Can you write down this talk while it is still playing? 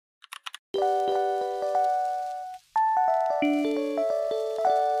Hi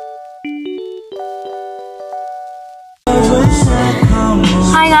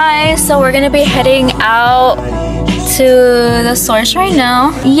guys, so we're gonna be heading out to the source right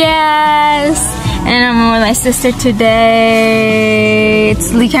now. Yes! And I'm with my sister today.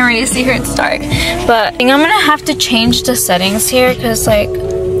 You can't really see her, it's dark. But I think I'm gonna have to change the settings here because like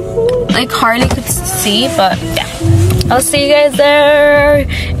hardly could see, but yeah. I'll see you guys there.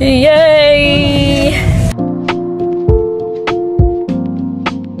 Yay!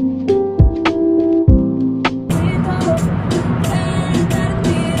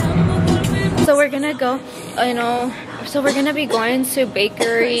 So we're gonna go, so we're gonna be going to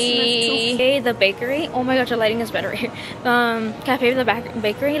bakery, the bakery. Oh my gosh, the lighting is better right here. Cafe the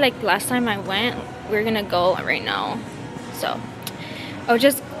bakery. Like last time I went, we're gonna go right now. So I'll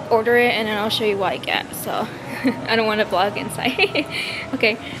just order it and then I'll show you what I get. So I don't want to vlog inside.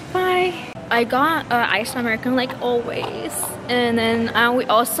 Okay, bye. I got iced American like always, and then we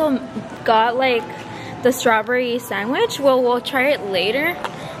also got like the strawberry sandwich. Well, we'll try it later.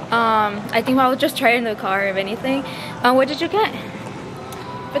 I think I'll just try it in the car if anything. What did you get?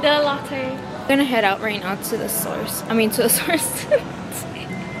 Vanilla latte. I'm gonna head out right now to the source. I mean to the source.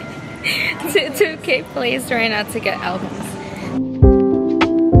 to K Place right now to get albums.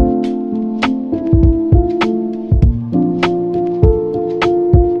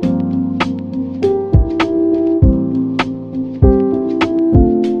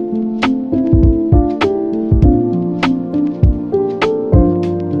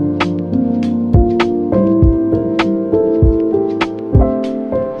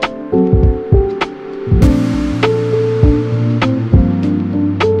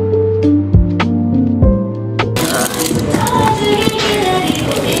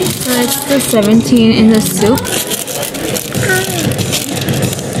 The 17 in the soup.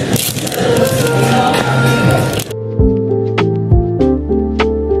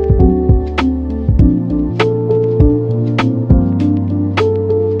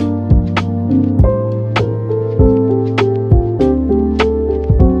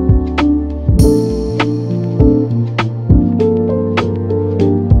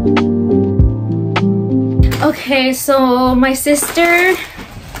 Okay, so my sister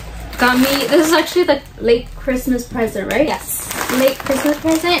got me, this is actually the late Christmas present, right? Yes. Late Christmas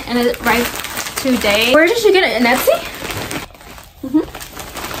present, and it arrived today. Where did she get it? In Etsy?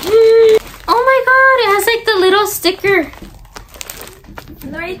 Oh my god, it has like the little sticker.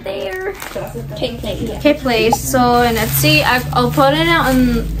 Right there. K Place. K Place. So in Etsy, I'll put it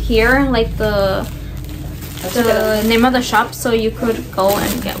on here, like the name of the shop, so you could go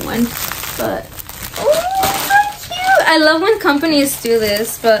and get one. But, oh, so cute. I love when companies do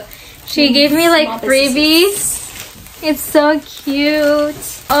this, but she gave me like freebies. It's so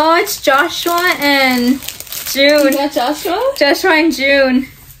cute. Oh, it's Joshua and June. You got Joshua? Joshua and June.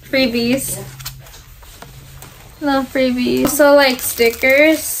 Freebies. Love freebies. So like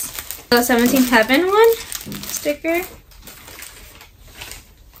stickers. The 17 Heaven one sticker.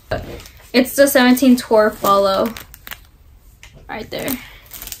 It's the 17 Tour Follow. Right there.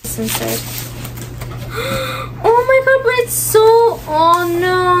 It's inside. Oh my god, but it's so, oh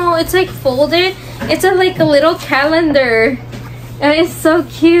no, it's like folded. It's like a little calendar. And it's so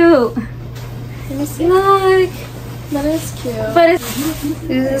cute. Let me see. Look. That is cute. But it's, this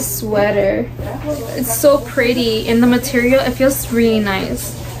is a sweater. It's so pretty. And the material, it feels really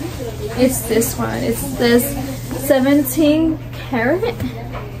nice. It's this one. It's this 17 karat.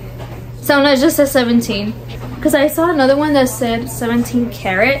 So no, it just says 17. Because I saw another one that said 17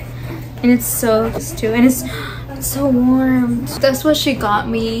 karat. And it's so nice too, and it's so warm. That's what she got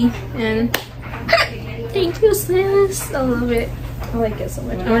me, and thank you, sis. I love it. I like it so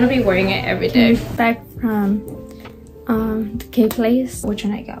much. I'm gonna be wearing it every day. Back from the K Place, which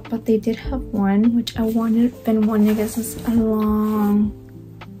one I got, but they did have one which I been wanting this is a long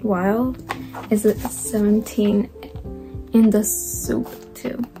while. Is it 17 in the soup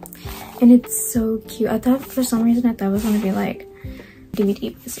too, and it's so cute. I thought for some reason it was gonna be like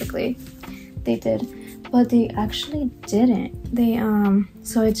DVD basically. They did, but they actually didn't. They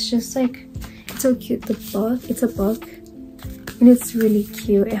so it's just like, it's so cute. The book, it's a book, and it's really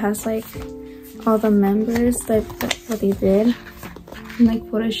cute. It has like all the members, like what they did, and like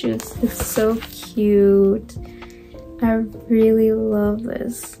photo shoots. It's so cute. I really love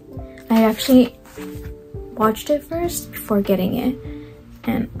this. I actually watched it first before getting it,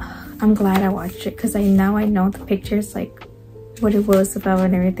 and I'm glad I watched it because now I know the pictures, like what it was about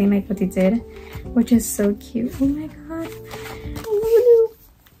and everything, like what they did, which is so cute. Oh my god, oh,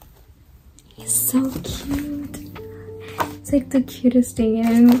 he's so cute. It's like the cutest thing.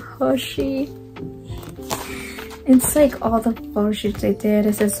 And Hoshi, it's like all the photo shoots they did.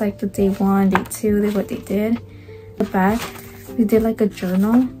 It's just like the day 1, day 2, what they did. The back, they did like a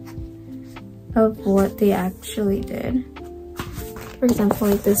journal of what they actually did. For example,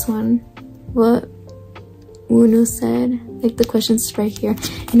 like this one, what Uno said, like the questions right here.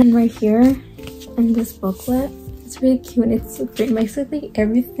 And then right here in this booklet, it's really cute. It's so green. Basically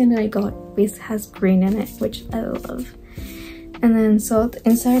everything that I got has green in it, which I love. And then so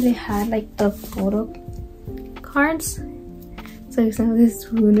inside they had like the photo cards. So for example, this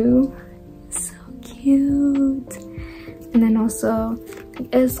Uno, so cute. And then also the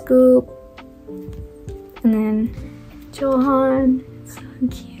S-Scoop. And then Johan, so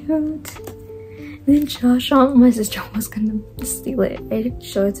cute. And then Joshua, my sister was gonna steal it. I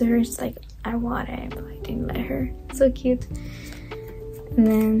showed it to her, she's like, I want it, but I didn't let her. So cute. And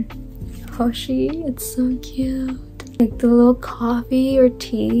then Hoshi, it's so cute. Like the little coffee or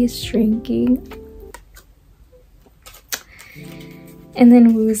tea is shrinking. And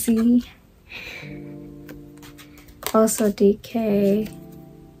then Woozy. Also DK.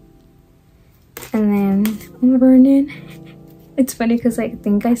 And then Vernon. It's funny because I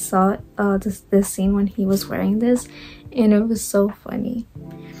think I saw this scene when he was wearing this, and it was so funny.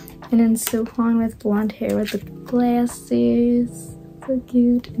 And then Suhan with blonde hair with the glasses, so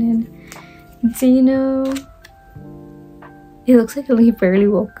cute. And then Dino, he looks like he barely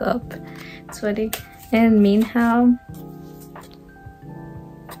woke up. It's funny. And Minhao,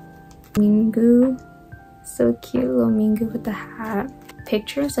 Mingu, so cute, little Mingu with the hat.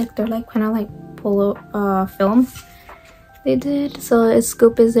 Pictures, like they're like kind of like polo film they did. So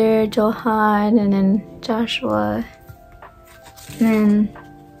Scoop is there, Johan, and then Joshua. And then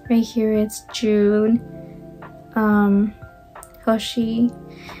right here it's June, Hoshi,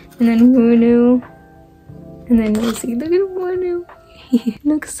 and then Wunu, and then we'll see. Look at Wunu. He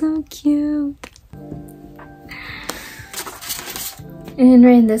looks so cute. And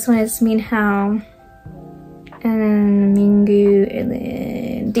right in this one is Minhao, and then Mingu, and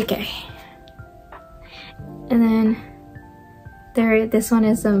then DK. And then there, this one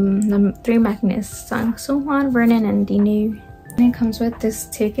is the 3 magnets, Sang Suhan, Vernon, and Dinu. And it comes with this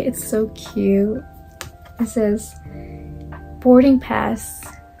ticket. It's so cute. It says boarding pass,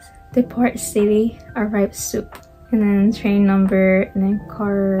 depart city, arrive soup, and then train number, and then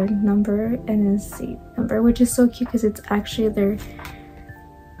car number, and then seat number, which is so cute because it's actually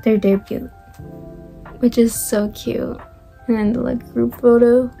their debut, which is so cute. And then the like group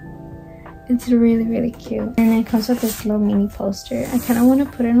photo, it's really, really cute. And then it comes with this little mini poster. I kind of want to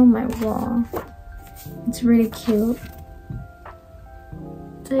put it on my wall. It's really cute.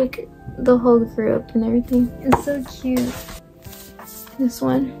 It's like the whole group and everything. It's so cute. This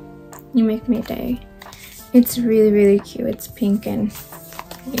one, you make me day. It's really, really cute. It's pink and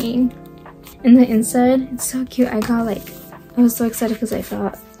green. And the inside, it's so cute. I was so excited because I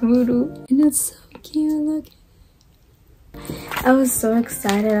got Voodoo. And it's so cute, look. I was so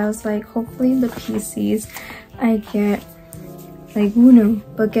excited. I was like, hopefully in the PCs I get like Wunu.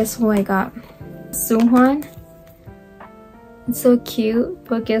 But guess who I got? Suhan. It's so cute.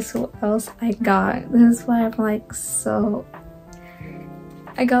 But guess who else I got? This is why I'm like so...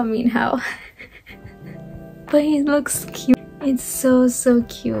 I got Minhao. But he looks cute. It's so, so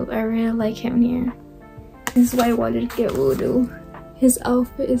cute. I really like him here. This is why I wanted to get Voodoo. His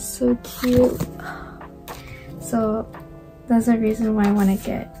outfit is so cute. So that's the reason why I want to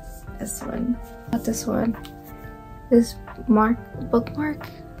get this one. Not this one. This bookmark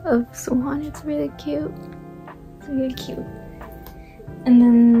of Suhan. It's really cute. It's really cute. And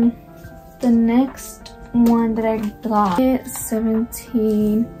then the next one that I got is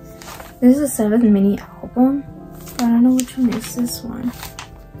 17. This is a 7th mini album. But I don't know which one is this one.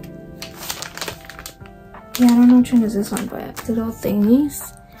 Yeah, I don't know which one is this one, but the little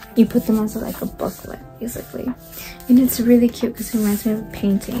thingies, you put them as like a booklet, basically. And it's really cute because it reminds me of a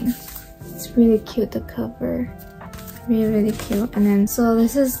painting. It's really cute, the cover. Really, really cute. And then, so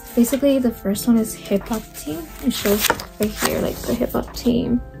this is basically, the first one is hip hop team. It shows right here, like the hip hop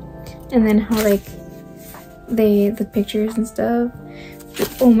team. And then how like, the pictures and stuff.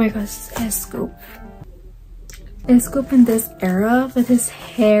 Oh my gosh, S-Scoop. S-Scoop in this era with his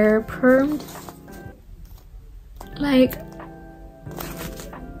hair permed. Like,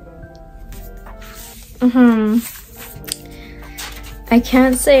 I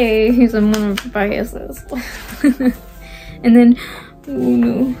can't say he's one of my biases. And then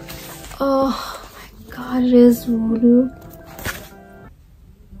Wunu. Oh my god, it is Wunu.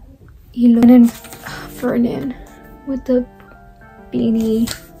 And then Vernon with the beanie.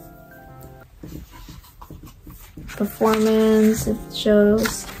 performance. It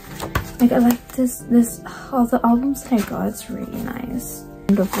shows like I like this all the albums that I got. It's really nice.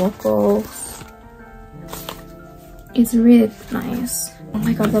 And the vocals, it's really nice. Oh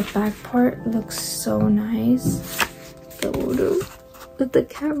my god, the back part looks so nice. With the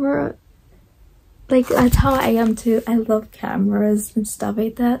camera, like that's how I am too. I love cameras and stuff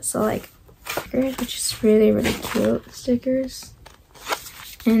like that. So like stickers, which is really cute stickers.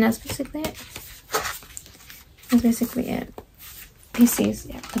 And that's basically it. That's basically it. PCs,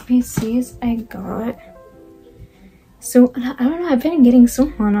 yeah, the PCs I got. So I don't know, I've been getting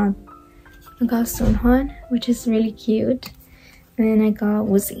Sunhan. I got Sunhan, which is really cute. And then I got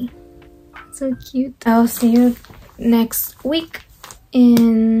Woozy. So cute. I'll see you next week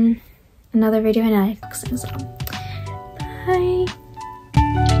in another video and I so bye.